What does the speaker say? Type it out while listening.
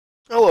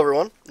Hello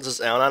everyone, this is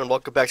Alan and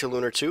welcome back to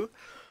Lunar 2.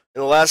 In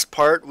the last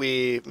part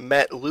we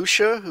met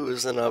Lucia, who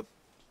is in a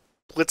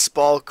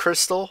blitzball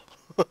crystal,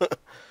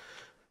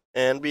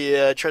 and we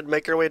tried to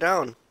make our way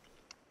down.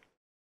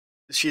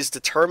 She's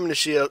determined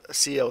to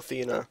see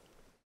Athena.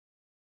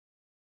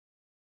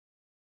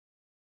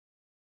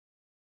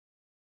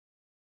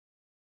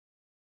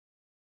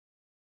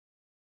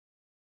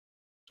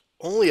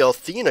 Only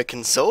Athena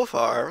can so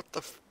far?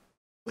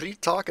 What are you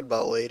talking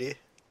about, lady?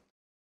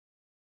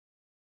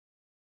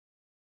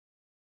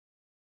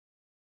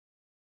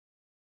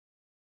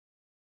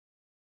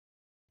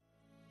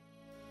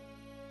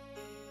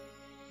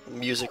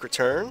 Music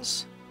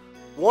returns.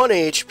 1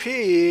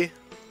 HP?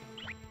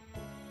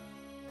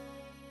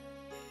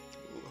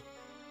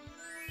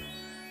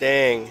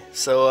 Dang,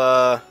 so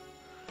I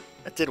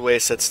did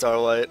waste that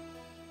starlight.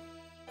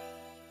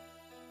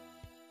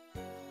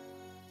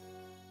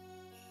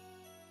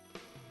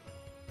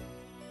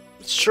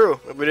 It's true.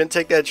 If we didn't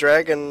take that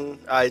dragon,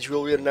 I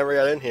truly would have never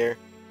got in here.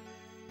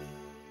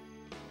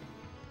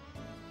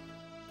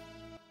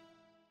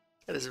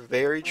 That is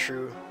very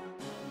true.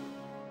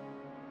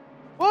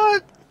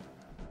 What?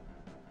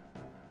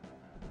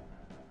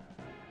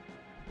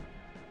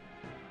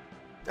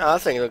 Oh,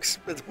 that thing looks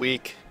it's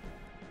weak.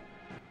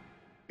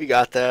 We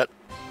got that.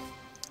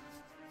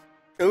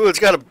 Ooh, it's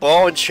got a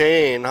ball and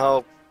chain.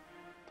 How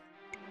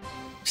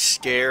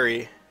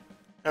scary. I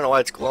don't know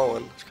why it's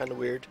glowing. It's kind of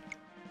weird.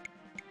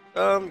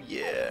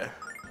 Yeah.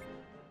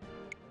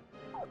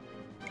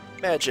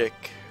 Magic.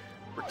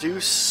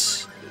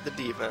 Reduce the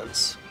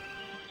defense.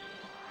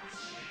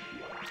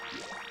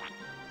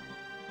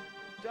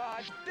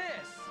 Dodge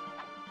this.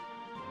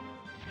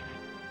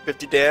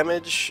 50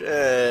 damage.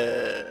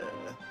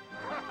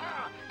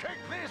 Take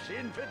this,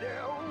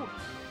 infidel.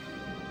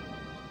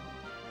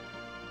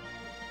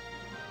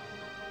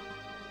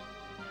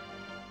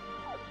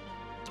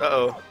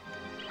 Uh-oh.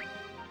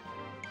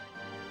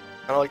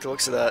 I don't like the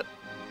looks of that.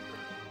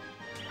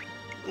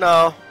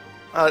 No.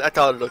 I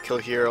thought it'll kill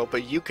hero,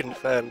 but you can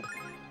defend.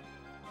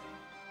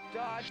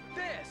 Dodge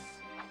this.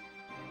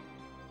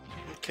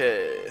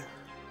 Okay.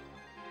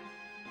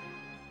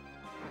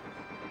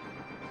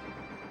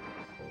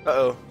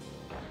 Uh-oh.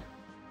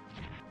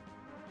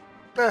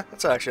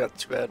 That's actually not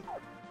too bad.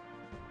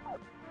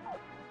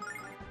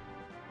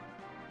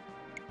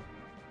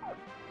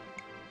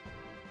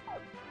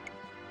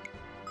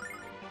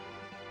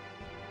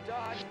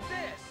 Dodge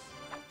this.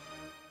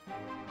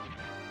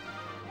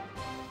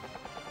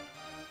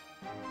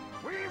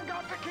 We've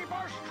got to keep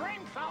our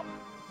strength up.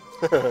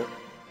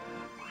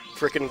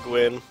 Frickin'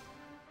 Gwyn.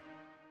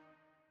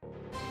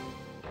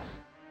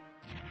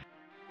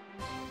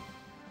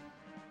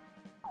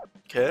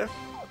 Okay.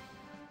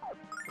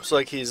 Looks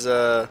like he's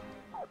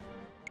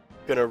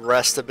gonna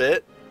rest a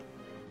bit.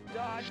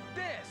 Dodge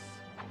this.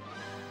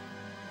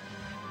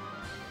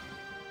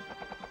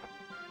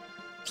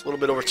 It's a little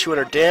bit over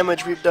 200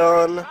 damage we've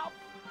done.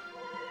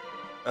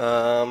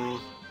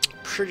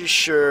 Pretty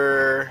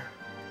sure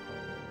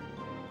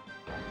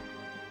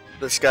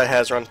this guy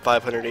has around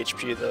 500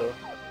 HP though.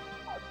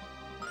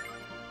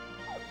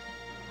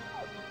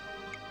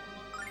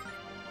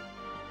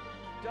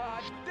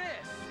 Dodge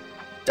this.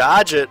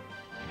 Dodge it.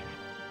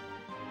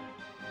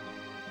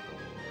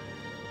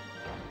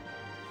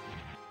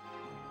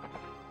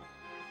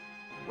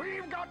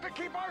 We've got to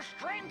keep our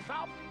strength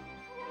up.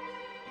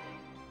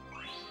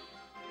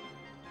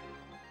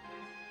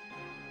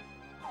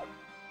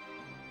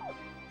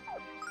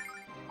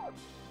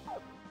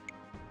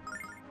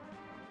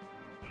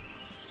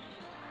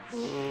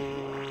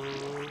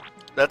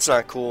 That's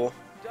not cool.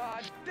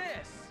 Dodge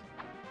this.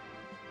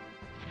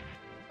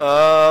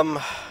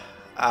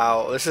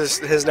 Ow. This is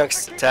his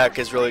next attack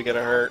is really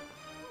gonna hurt.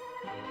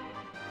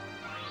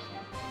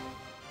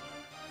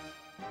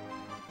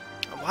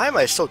 Why am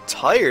I so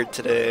tired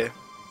today?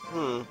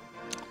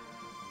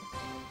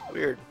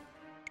 Weird.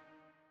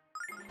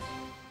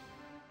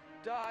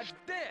 Dodge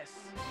this.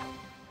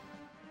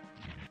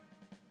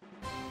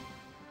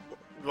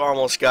 We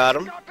almost got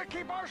him. We've got to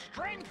keep our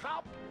strength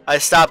up. I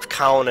stopped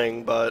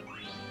counting, but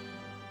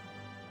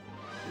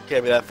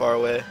can't be that far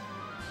away.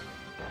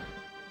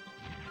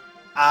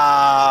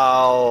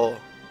 Ow!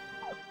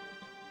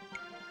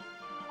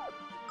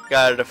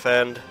 Gotta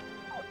defend.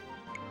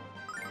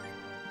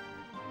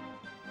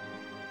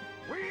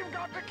 We've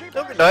got to keep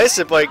It'd be nice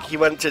if like he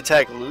went to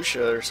attack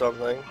Lucia or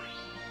something.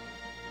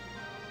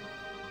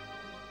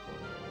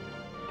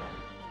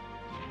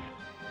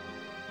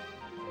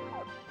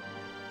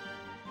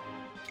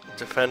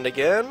 Defend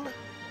again.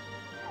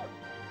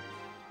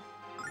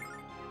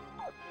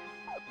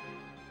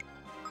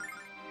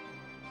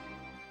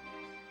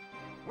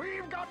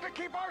 We've got to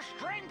keep our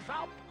strength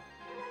up.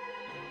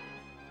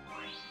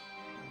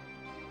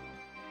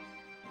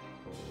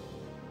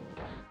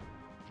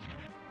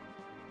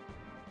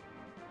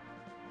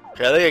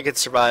 Okay, I think I could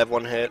survive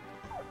one hit.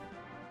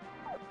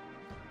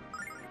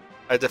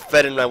 I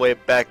defended my way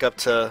back up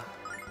to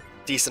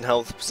decent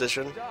health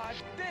position. Dodge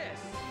this.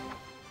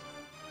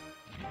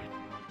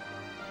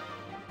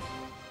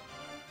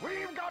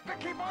 We've got to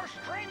keep our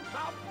strength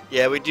up.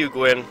 Yeah, we do,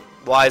 Gwen.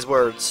 Wise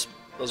words.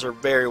 Those are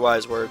very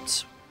wise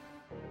words.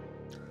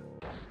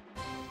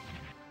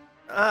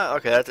 Ah,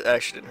 okay, that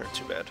actually didn't hurt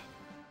too bad.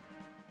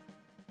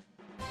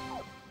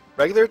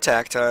 Regular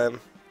attack time.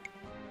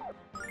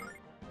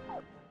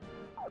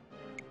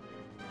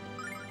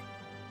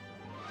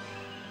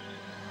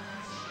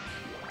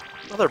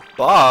 Another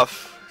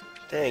buff?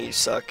 Dang, you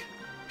suck.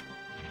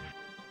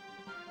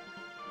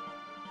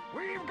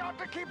 We've got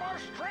to keep our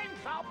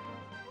strength up.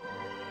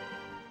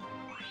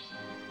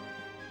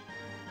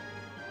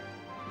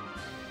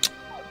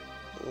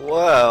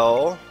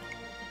 Well...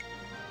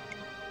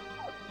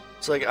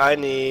 It's like I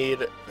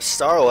need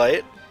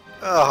Starlight.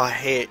 Oh, I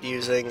hate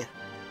using...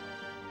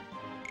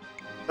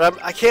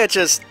 But I can't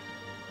just...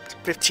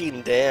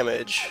 15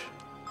 damage.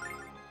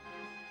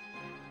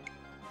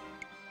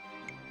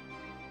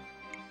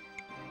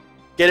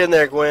 Get in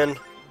there, Gwen.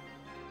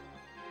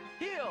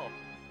 Heal.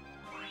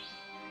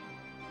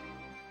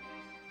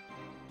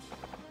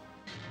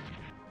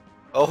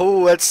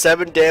 Oh, that's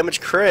 7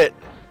 damage crit.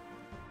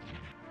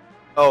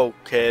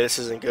 Okay, this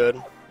isn't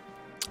good.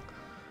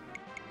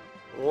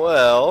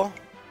 Well...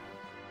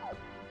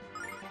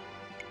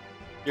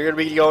 You're gonna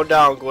be going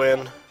down,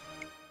 Gwen.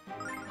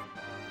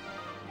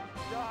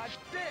 Dodge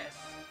this.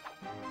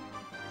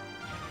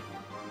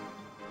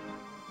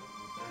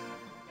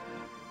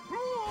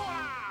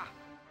 Hoo-ah!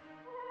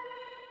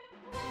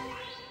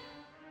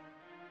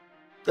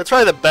 That's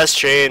probably the best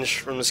change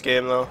from this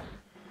game, though.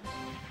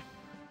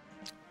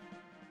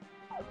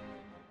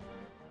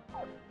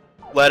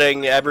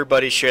 Letting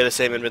everybody share the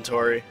same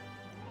inventory.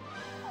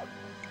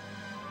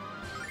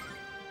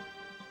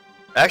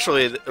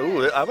 Actually,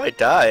 ooh, I might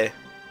die.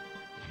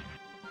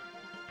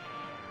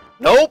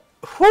 Nope!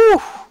 Whew!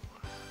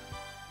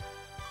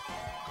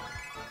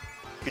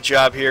 Good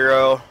job,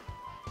 hero.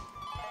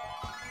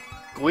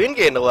 Gwen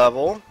gained a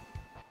level.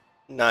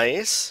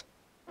 Nice.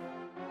 I'm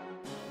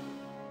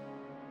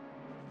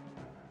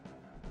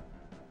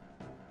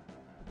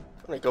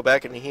gonna go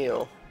back and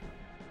heal.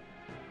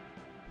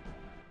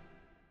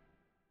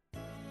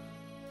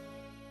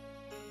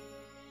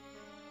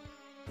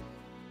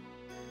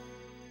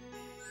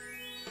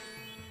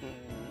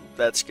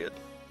 That's good.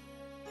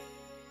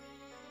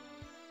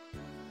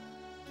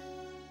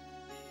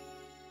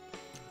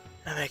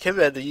 I mean, I can't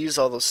have to use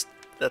all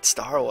that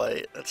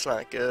starlight. That's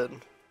not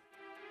good.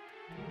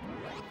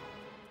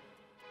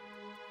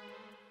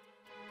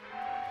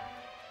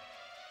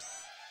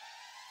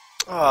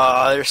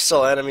 Ah, there's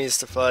still enemies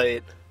to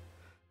fight.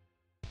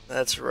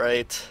 That's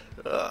right.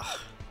 Ugh.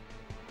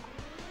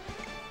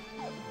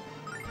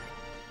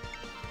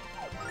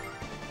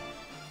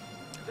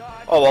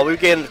 Oh well, we've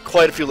gained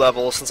quite a few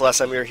levels since last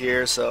time we were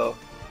here, so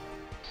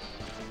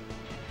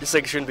this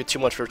thing shouldn't be too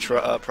much of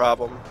a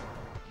problem.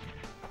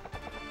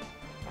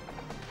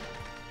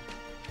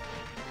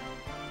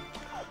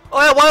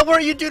 Oh yeah, why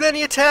weren't you doing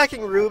any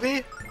attacking,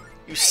 Ruby?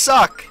 You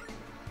suck.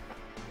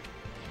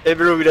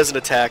 Maybe Ruby doesn't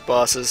attack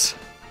bosses.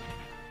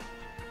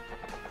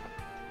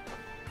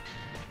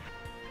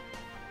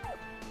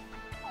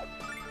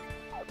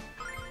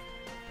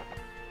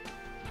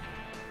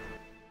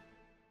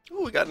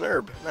 Ooh, we got an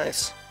herb.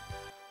 Nice.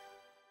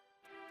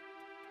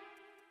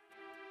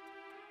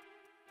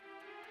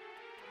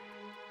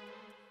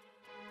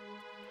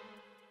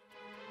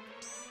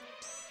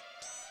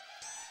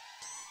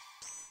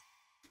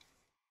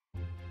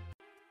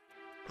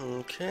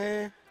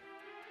 Okay.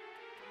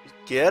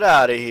 Get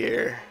out of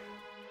here.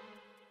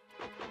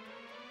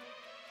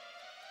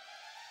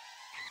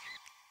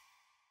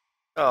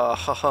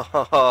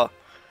 Oh,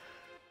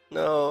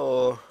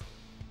 no.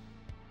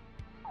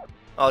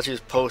 I'll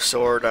just post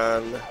sword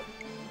on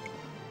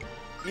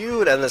you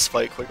and end this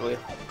fight quickly.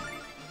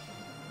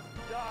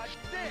 Dodge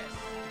this.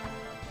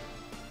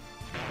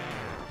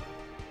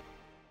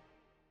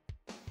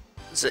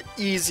 It's an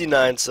easy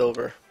 9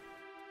 silver.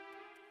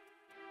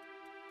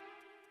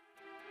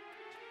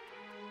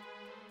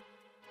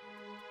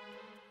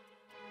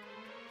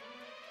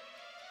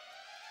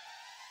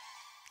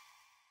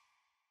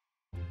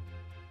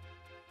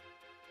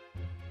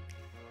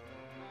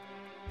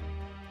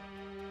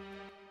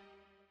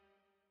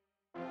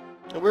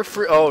 We're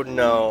free. Oh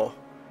no.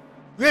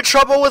 We had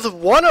trouble with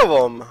one of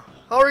them.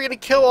 How are we gonna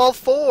kill all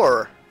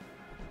 4?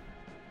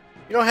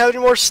 You don't have any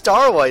more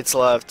starlights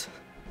left.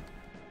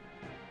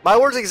 My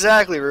words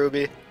exactly,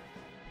 Ruby.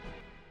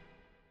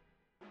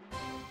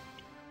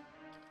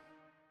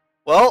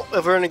 Well,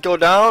 if we're gonna go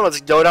down, let's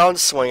go down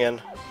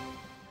swinging.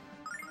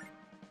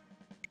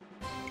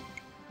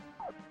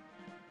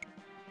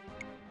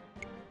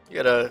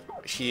 You gotta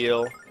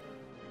heal.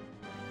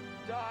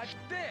 Dodge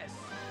this.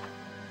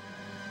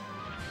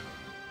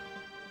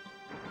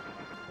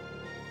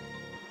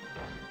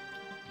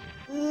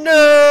 No!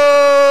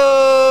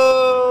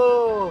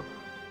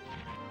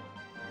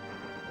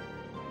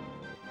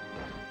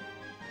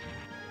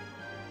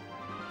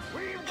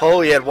 Oh,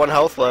 he had 1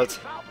 health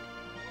left.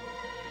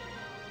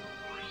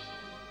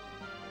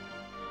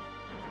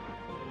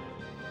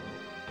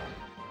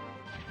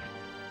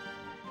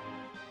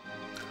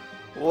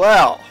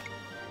 Well,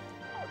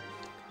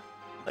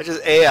 I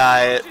just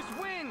AI it.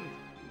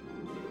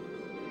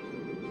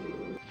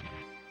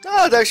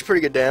 Oh, it's actually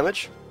pretty good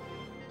damage.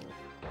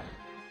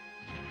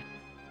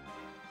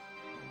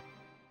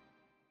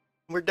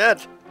 We're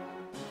dead.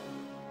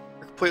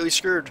 We're completely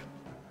screwed.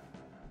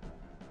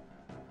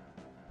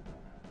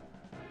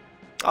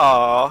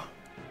 Aww.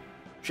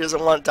 She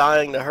doesn't want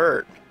dying to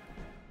hurt.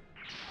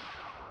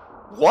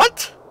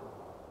 What?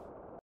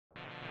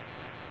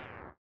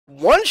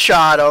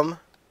 One-shot him?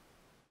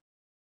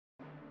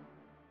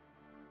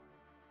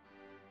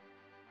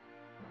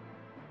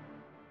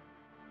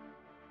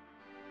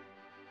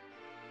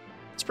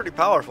 It's pretty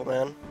powerful,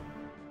 man.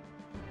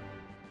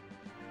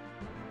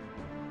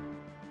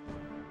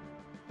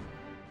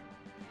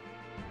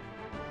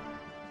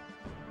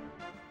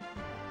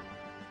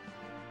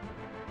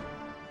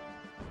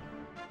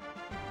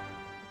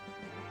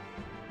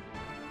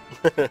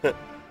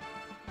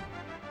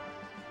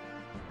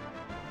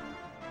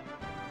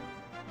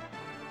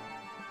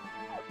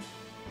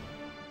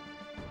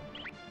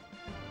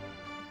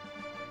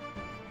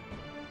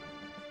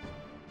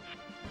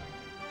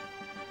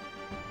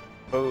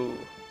 Oh.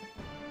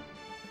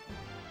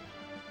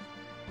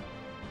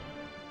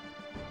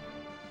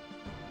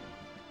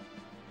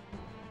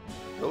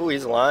 Oh,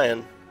 he's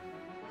lying.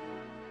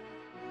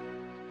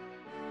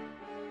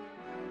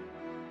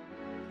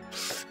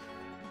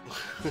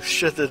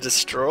 Shit, the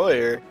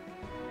destroyer.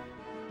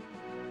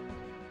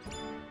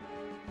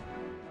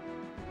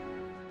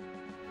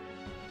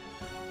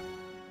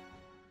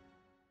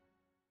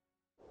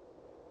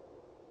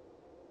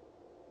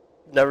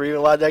 Never even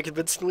allowed that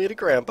convincingly to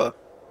Grandpa.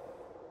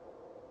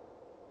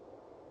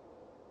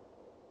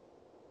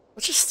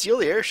 Let's just steal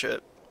the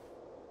airship.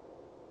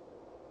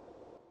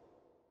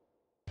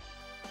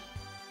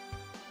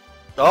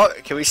 Oh,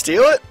 can we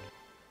steal it?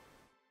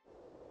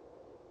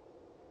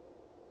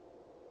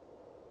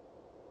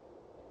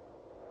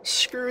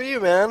 Screw you,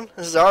 man.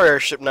 This is our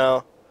airship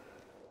now.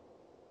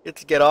 Get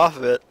to get off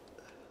of it.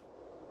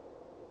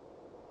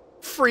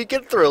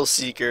 Freaking thrill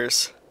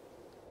seekers.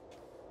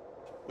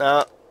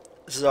 Nah,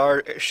 this is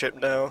our airship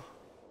now.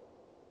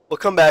 We'll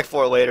come back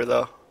for it later,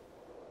 though.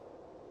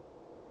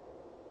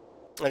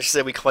 I just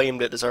said we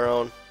claimed it as our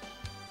own.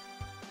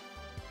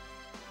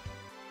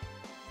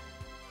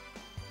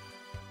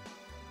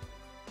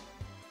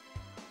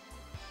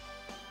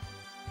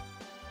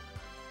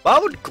 Why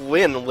would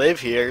Gwyn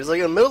live here? He's like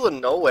in the middle of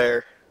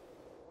nowhere.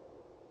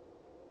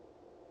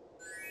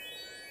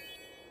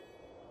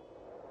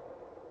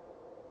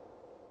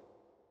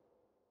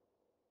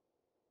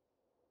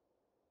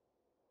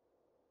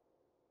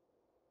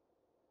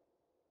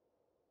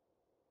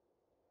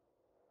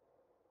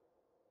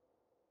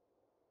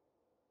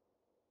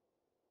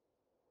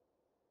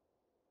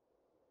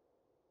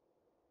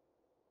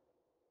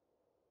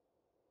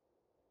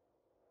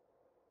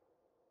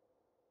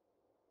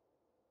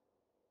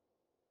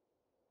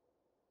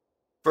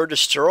 For a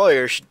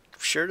destroyer, she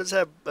sure does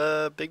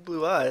have big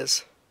blue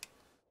eyes.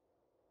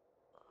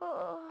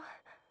 Oh,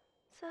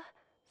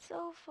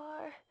 so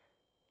far.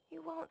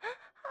 You won't.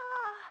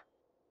 Ah!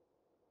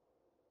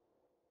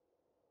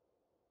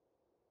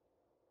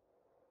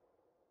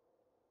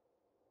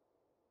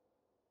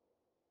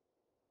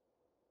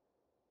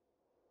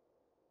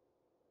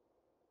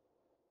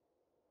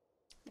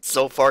 What's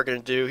so far gonna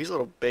do? He's a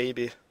little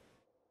baby.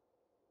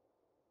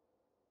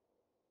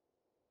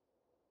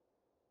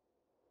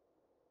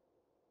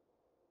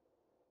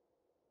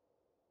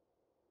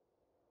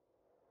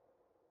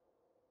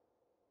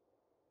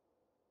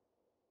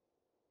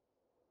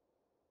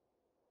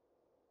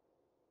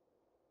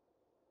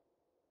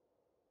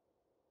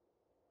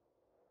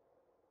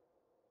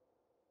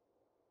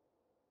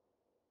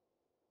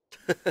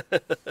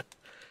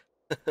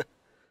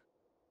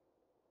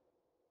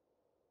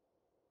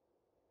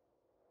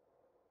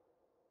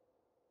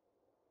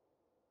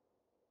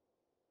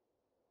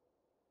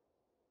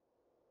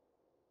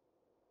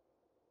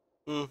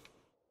 Hmm.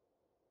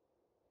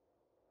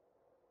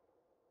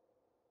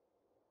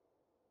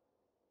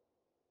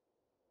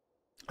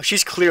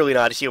 She's clearly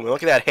not human.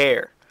 Look at that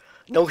hair.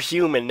 No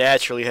human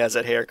naturally has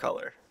that hair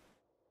color.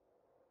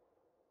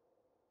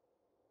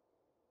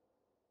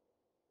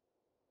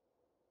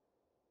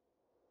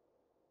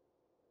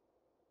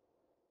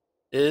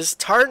 It is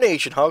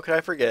Tarnation. How could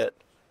I forget?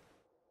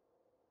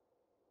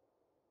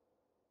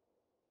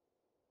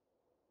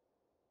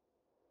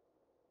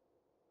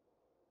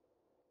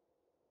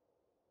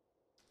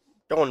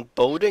 Going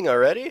boating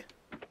already?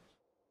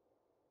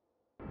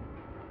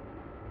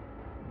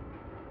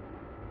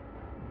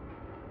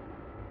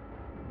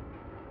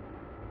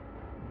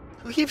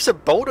 Who keeps a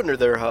boat under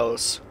their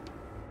house?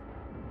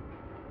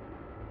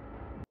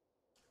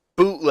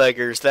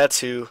 Bootleggers, that's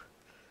who.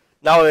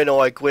 Now I know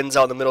why Gwyn's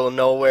out in the middle of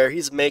nowhere.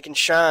 He's making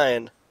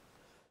shine.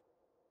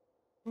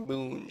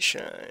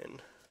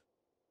 Moonshine.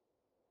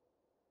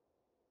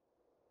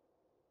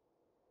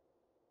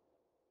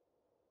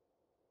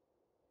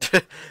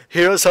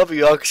 Hero's helping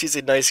you out because he's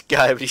a nice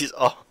guy, but he's...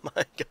 Oh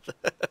my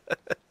god.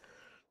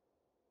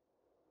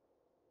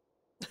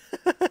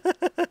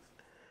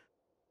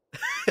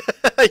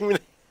 I mean...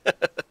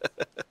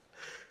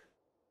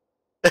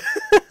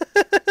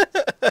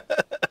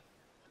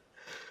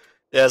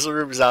 Yeah, so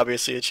Ruby's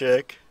obviously a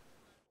chick.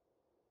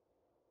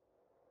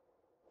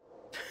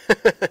 You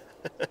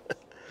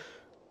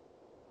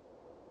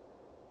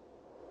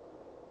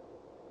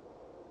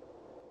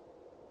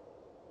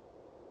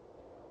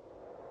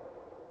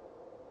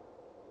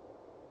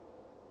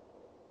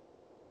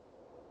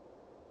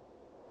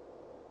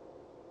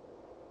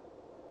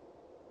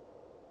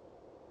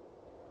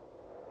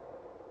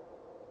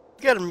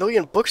got a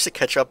million books to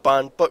catch up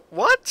on, but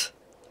what?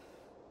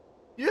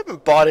 You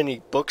haven't bought any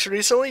books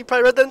recently? You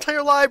probably read the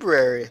entire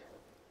library.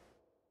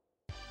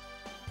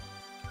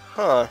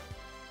 Huh.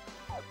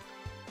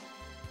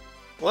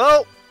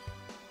 Well,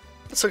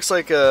 this looks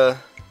like a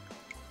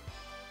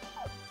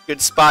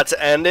good spot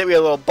to end it. We had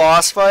a little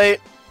boss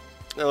fight.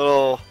 We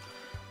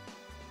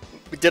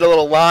did a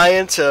little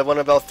lie-in to one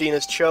of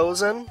Althena's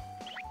chosen.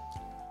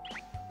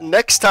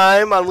 Next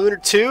time on Lunar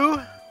 2,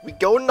 we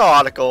go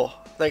nautical.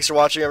 Thanks for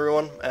watching,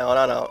 everyone. Alan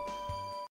on out.